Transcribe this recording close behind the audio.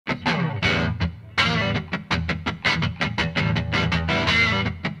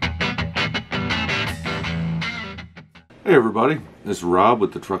Hey everybody, this is Rob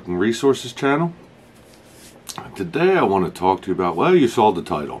with the Trucking Resources channel. Today I want to talk to you about, well, you saw the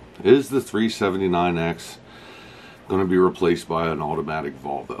title. Is the 379X going to be replaced by an automatic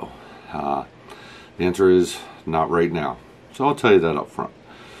Volvo? The answer is not right now. So I'll tell you that up front.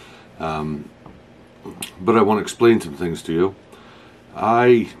 But I want to explain some things to you.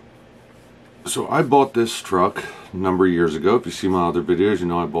 So I bought this truck a number of years ago. If you see my other videos, you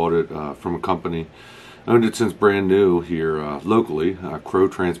know I bought it from a company. I owned it since brand new here locally, Crow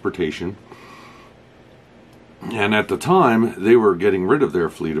Transportation. And at the time, they were getting rid of their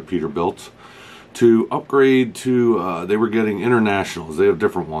fleet of Peterbilts to upgrade to, they were getting internationals. They have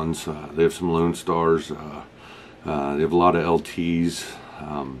different ones. They have some Lone Stars. They have a lot of LTs.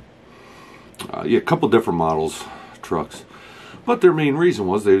 Yeah, a couple different models, trucks. But their main reason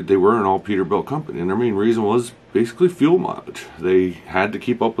was they were an all Peterbilt company. And their main reason was basically fuel mileage. They had to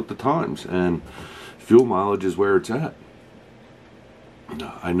keep up with the times. And fuel mileage is where it's at.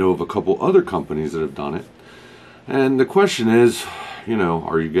 I know of a couple other companies that have done it. And the question is, you know,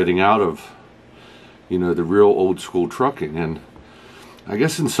 are you getting out of, you know, the real old school trucking? And I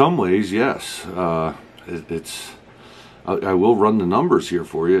guess in some ways, yes. I will run the numbers here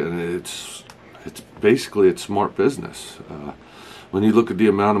for you, and it's basically it's smart business. When you look at the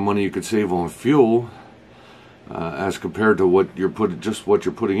amount of money you could save on fuel, as compared to what you're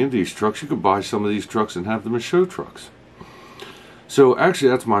putting into these trucks, you could buy some of these trucks and have them as show trucks. So actually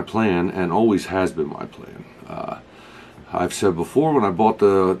that's my plan, and always has been my plan. I've said before, when I bought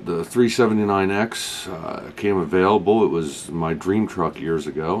the 379X, came available, it was my dream truck years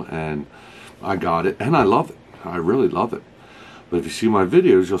ago, and I got it, and I love it. I really love it. But if you see my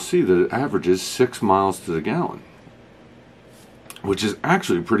videos, you'll see that it averages 6 miles to the gallon, which is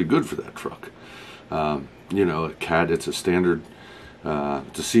actually pretty good for that truck. You know, a Cat, it's a standard, it's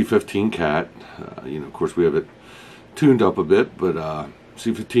a C15 Cat. You know, of course we have it tuned up a bit, but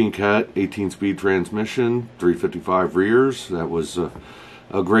C15 Cat, 18-speed transmission, 355 rears. That was a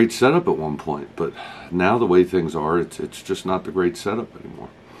great setup at one point, but now the way things are, it's just not the great setup anymore.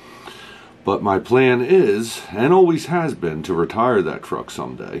 But my plan is, and always has been, to retire that truck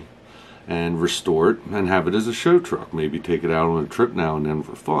someday and restore it and have it as a show truck. Maybe take it out on a trip now and then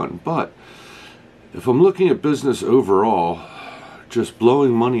for fun. But if I'm looking at business overall, just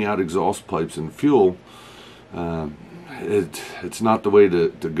blowing money out exhaust pipes and fuel, it's not the way to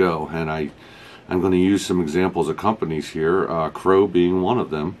go. And I'm going to use some examples of companies here, Crow being one of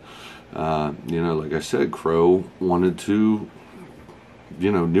them. You know, like I said, Crow wanted to,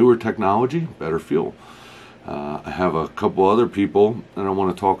 you know, newer technology, better fuel. I have a couple other people that I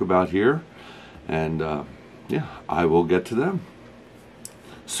want to talk about here, and yeah, I will get to them.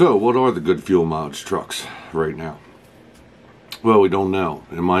 So, what are the good fuel mileage trucks right now? Well, we don't know.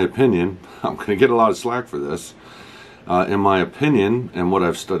 In my opinion, I'm going to get a lot of slack for this. In my opinion, and what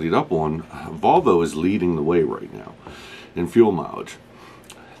I've studied up on, Volvo is leading the way right now in fuel mileage.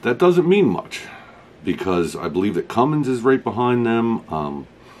 That doesn't mean much, because I believe that Cummins is right behind them.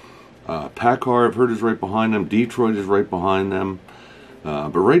 PACCAR, I've heard, is right behind them. Detroit is right behind them.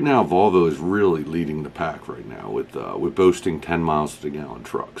 But right now, Volvo is really leading the pack right now with boasting 10 miles to the gallon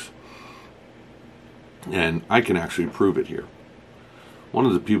trucks. And I can actually prove it here. One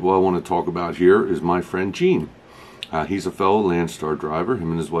of the people I want to talk about here is my friend Gene. He's a fellow Landstar driver. Him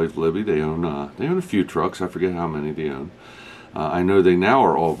and his wife Libby, they own a few trucks. I forget how many they own. I know they now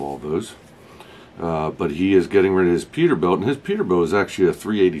are all Volvos. But he is getting rid of his Peterbilt, and his Peterbilt is actually a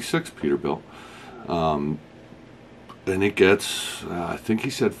 386 Peterbilt. And it gets, I think he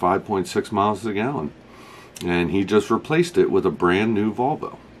said 5.6 miles to the gallon. And he just replaced it with a brand new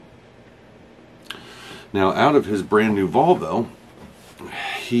Volvo. Now, out of his brand new Volvo,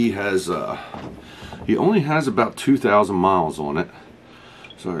 he only has about 2,000 miles on it.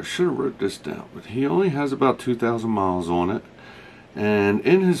 So I should have wrote this down, but he only has about 2,000 miles on it. And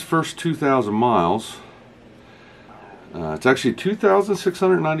in his first 2,000 miles, it's actually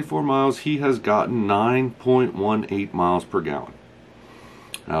 2,694 miles, he has gotten 9.18 miles per gallon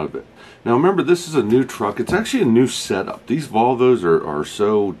out of it. Now remember, this is a new truck. It's actually a new setup. These Volvos are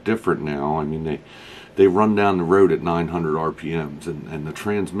so different now. I mean, they run down the road at 900 RPMs, and the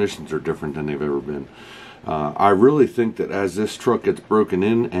transmissions are different than they've ever been. I really think that as this truck gets broken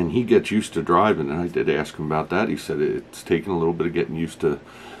in and he gets used to driving, and I did ask him about that, he said it's taken a little bit of getting used to,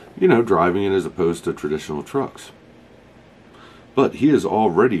 you know, driving it as opposed to traditional trucks. But he is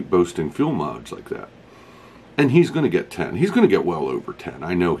already boasting fuel mileage like that. And he's going to get 10. He's going to get well over 10.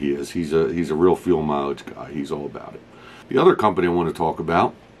 I know he is. He's a real fuel mileage guy. He's all about it. The other company I want to talk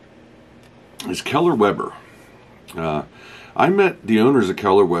about is Keller Weber. I met the owners of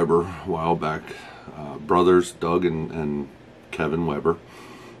Keller Weber a while back. brothers, Doug and Kevin Weber.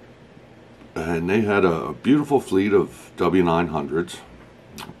 And they had a beautiful fleet of W900s.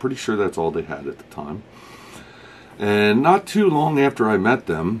 I'm pretty sure that's all they had at the time. And not too long after I met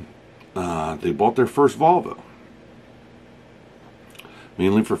them, they bought their first Volvo.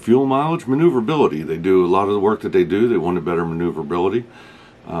 Mainly for fuel mileage, maneuverability. They do a lot of the work that they do. They wanted better maneuverability.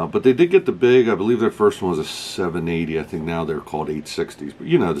 But they did get the big, I believe their first one was a 780. I think now they're called 860s. But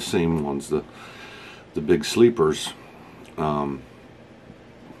you know, the same ones, the big sleepers.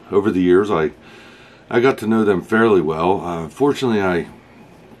 Over the years, I got to know them fairly well. Fortunately, I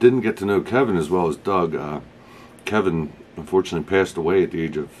didn't get to know Kevin as well as Doug. Kevin, unfortunately, passed away at the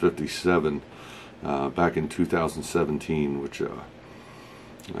age of 57 back in 2017, which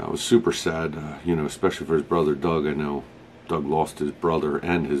was super sad, you know, especially for his brother Doug. I know Doug lost his brother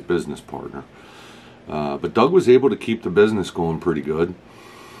and his business partner. But Doug was able to keep the business going pretty good.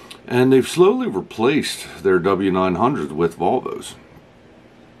 And they've slowly replaced their W900s with Volvos.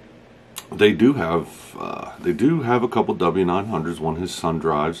 They do have a couple W900s. One his son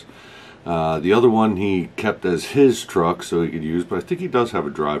drives. The other one he kept as his truck so he could use, but I think he does have a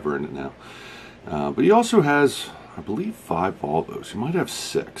driver in it now. But he also has, I believe, 5 Volvos. He might have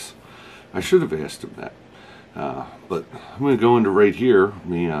 6. I should have asked him that. But I'm going to go into right here,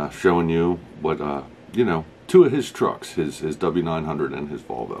 me showing you what, you know, 2 of his trucks, his W900 and his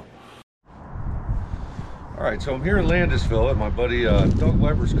Volvo. Alright, so I'm here in Landisville at my buddy Doug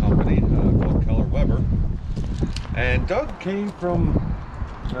Weber's company called Keller Weber. And Doug came from,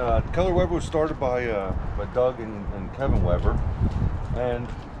 Keller Weber was started by Doug and Kevin Weber. And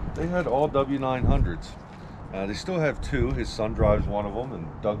they had all W900s. They still have 2. His son drives one of them, and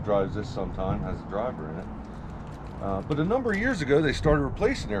Doug drives this sometime, has a driver in it. But a number of years ago, they started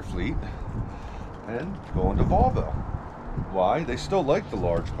replacing their fleet and going to Volvo. Why? They still like the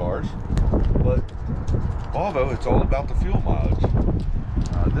large cars, but Volvo, it's all about the fuel mileage.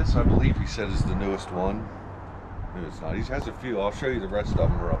 This, I believe, he said is the newest one. No, it's not. He has a few. I'll show you the rest of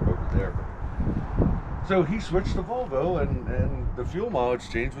them are up over there. But so he switched to Volvo, and the fuel mileage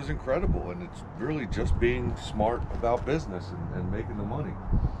change was incredible. And it's really just being smart about business and making the money.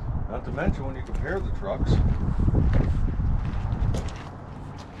 Not to mention, when you compare the trucks,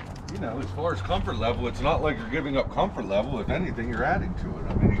 you know, as far as comfort level, it's not like you're giving up comfort level. If anything, you're adding to it.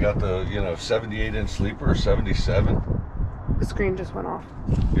 I mean, you got the, you know, 78-inch sleeper, 77. The screen just went off.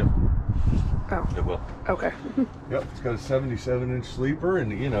 Yep. Oh. It will. Okay. Yep, it's got a 77-inch sleeper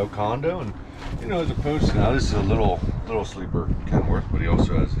and, you know, condo, and, you know, as opposed to, now this is a little sleeper Kenworth, but he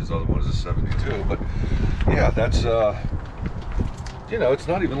also has, his other one is a 72. But yeah, that's, you know, it's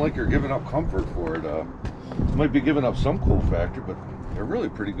not even like you're giving up comfort for it. You might be giving up some cool factor, but they're really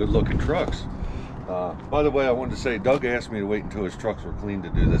pretty good looking trucks. By the way, I wanted to say, Doug asked me to wait until his trucks were clean to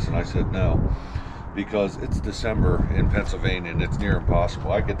do this, and I said no, because it's December in Pennsylvania and it's near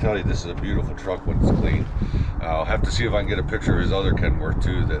impossible. I can tell you this is a beautiful truck when it's clean. I'll have to see if I can get a picture of his other Kenworth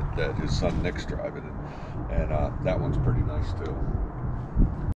too that his son Nick's driving it, and that one's pretty nice too.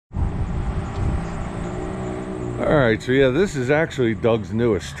 Alright, so yeah, this is actually Doug's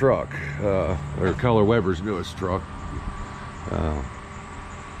newest truck, or Keller Weber's newest truck.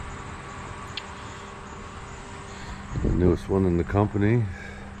 The newest one in the company.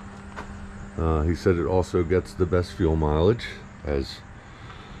 He said it also gets the best fuel mileage, as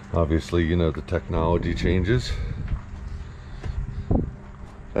obviously, you know, the technology changes.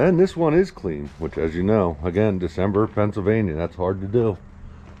 And this one is clean, which, as you know, again, December, Pennsylvania, that's hard to do.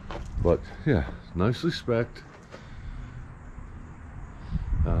 But yeah, nicely spec'd.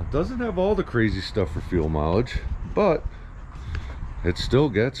 Doesn't have all the crazy stuff for fuel mileage, but it still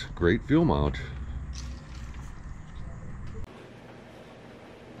gets great fuel mileage.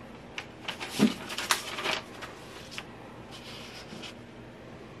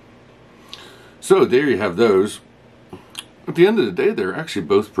 So there you have those. At the end of the day, they're actually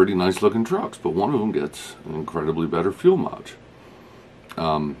both pretty nice looking trucks, but one of them gets an incredibly better fuel mileage.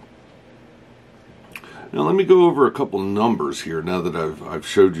 Now let me go over a couple numbers here now that I've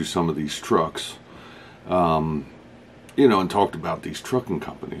showed you some of these trucks, you know, and talked about these trucking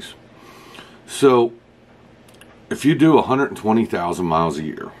companies. So if you do 120,000 miles a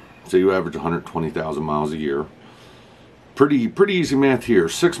year, say you average 120,000 miles a year, pretty easy math here,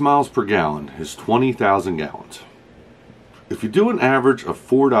 6 miles per gallon is 20,000 gallons. If you do an average of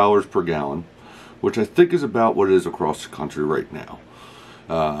 $4 per gallon, which I think is about what it is across the country right now,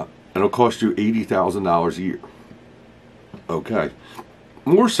 it'll cost you $80,000 a year. Okay,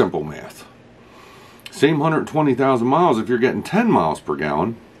 more simple math. Same 120,000 miles, if you're getting 10 miles per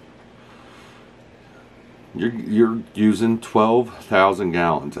gallon, you're using 12,000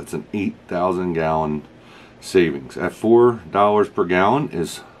 gallons. That's an 8,000 gallon savings. At $4 per gallon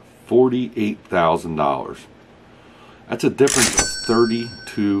is $48,000. That's a difference of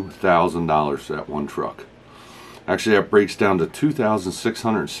 $32,000 for that one truck. Actually, that breaks down to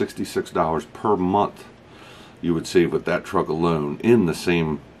 $2,666 per month you would save with that truck alone in the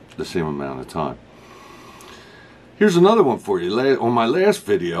same amount of time. Here's another one for you. On my last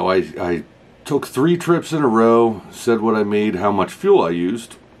video, I took 3 trips in a row, said what I made, how much fuel I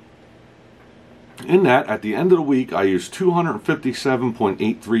used. In that, at the end of the week, I used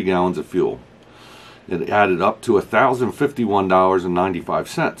 257.83 gallons of fuel. It added up to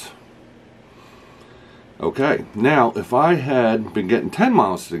 $1,051.95. Okay, now if I had been getting 10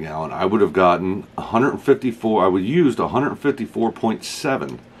 miles to the gallon, I would have gotten 154. I would used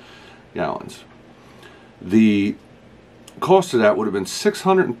 154.7 gallons. The cost of that would have been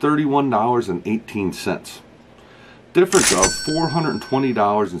 $631.18. Difference of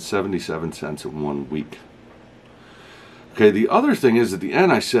 $420.77 in 1 week. Okay, the other thing is, at the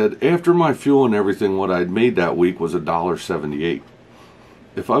end I said after my fuel and everything, what I'd made that week was $1.78.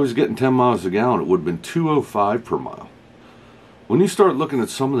 If I was getting 10 miles a gallon, it would have been $2.05 per mile. When you start looking at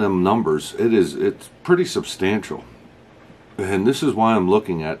some of them numbers, it's pretty substantial. And this is why I'm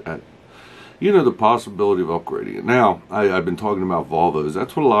looking at the possibility of upgrading it. Now, I've been talking about Volvos.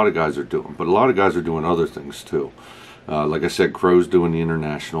 That's what a lot of guys are doing. But a lot of guys are doing other things too. Like I said, Crow's doing the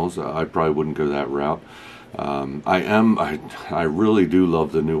internationals. I probably wouldn't go that route. I really do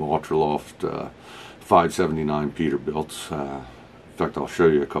love the new Ultraloft 579 Peterbilts. In fact, I'll show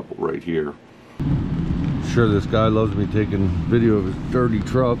you a couple right here. Sure, this guy loves me taking video of his dirty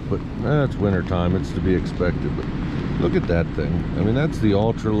truck, but it's winter time. It's to be expected. But look at that thing. I mean, that's the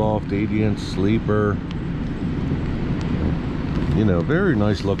Ultraloft 80-inch sleeper. Very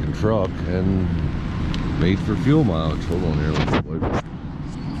nice looking truck and made for fuel mileage. Hold on here, let's wipe it.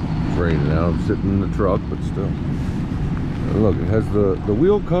 It's raining out. I'm sitting in the truck, but still. And look, it has the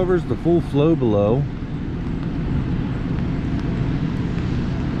wheel covers, the full flow below.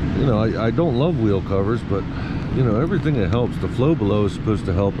 I don't love wheel covers, but everything that helps. The flow below is supposed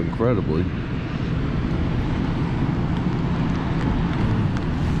to help incredibly.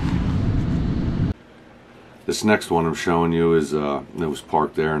 This next one I'm showing you is it was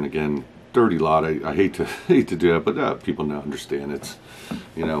parked there, and again, dirty lot. I hate to do that, but people now understand. It's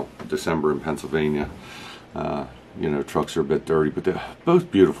December in Pennsylvania. Trucks are a bit dirty, but they're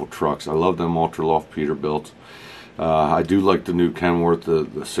both beautiful trucks. I love them Ultraloft Peterbilts. I do like the new Kenworth,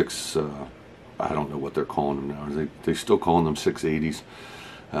 the 6, I don't know what they're calling them now. They still calling them 680s.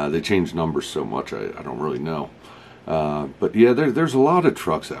 They change numbers so much, I don't really know. But yeah, there's a lot of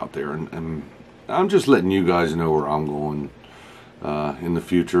trucks out there, and I'm just letting you guys know where I'm going in the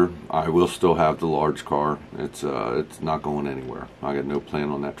future. I will still have the large car. It's not going anywhere. I got no plan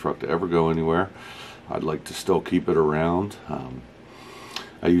on that truck to ever go anywhere. I'd like to still keep it around.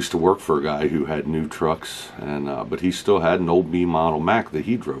 I used to work for a guy who had new trucks, and but he still had an old B model Mac that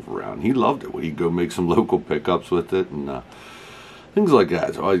he drove around. He loved it. He'd go make some local pickups with it and things like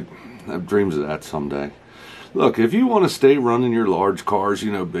that. So I have dreams of that someday. Look, if you want to stay running your large cars,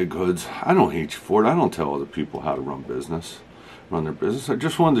 big hoods, I don't hate you for it. I don't tell other people how to run their business. I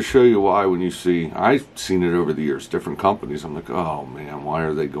just wanted to show you why. When you see, I've seen it over the years, different companies. I'm like, oh man, why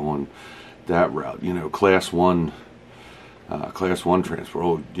are they going that route? Class 1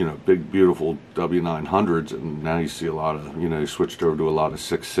 transfer, big beautiful W900s, and now you see a lot of, you switched over to a lot of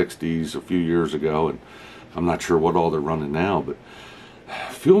 660s a few years ago, and I'm not sure what all they're running now, but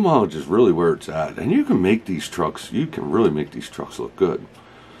fuel mileage is really where it's at, and you can make these trucks, really make these trucks look good.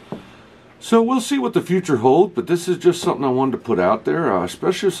 So we'll see what the future holds, but this is just something I wanted to put out there,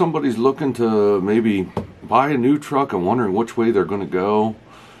 especially if somebody's looking to maybe buy a new truck and wondering which way they're going to go,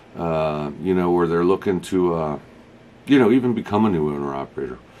 or they're looking to even become a new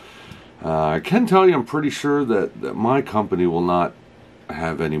owner-operator. I can tell you I'm pretty sure that my company will not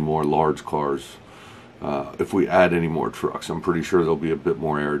have any more large cars if we add any more trucks. I'm pretty sure they'll be a bit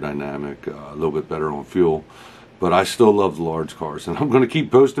more aerodynamic, a little bit better on fuel. But I still love the large cars, and I'm going to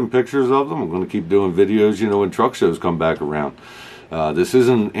keep posting pictures of them. I'm going to keep doing videos, when truck shows come back around. This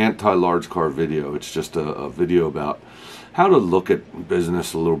isn't an anti-large car video. It's just a video about how to look at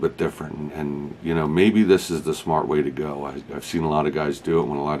business a little bit different, and maybe this is the smart way to go. I've seen a lot of guys do it.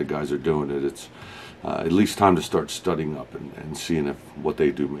 When a lot of guys are doing it, it's at least time to start studying up and seeing if what they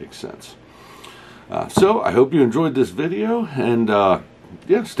do makes sense. So I hope you enjoyed this video, and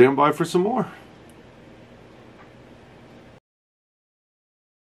yeah, stand by for some more.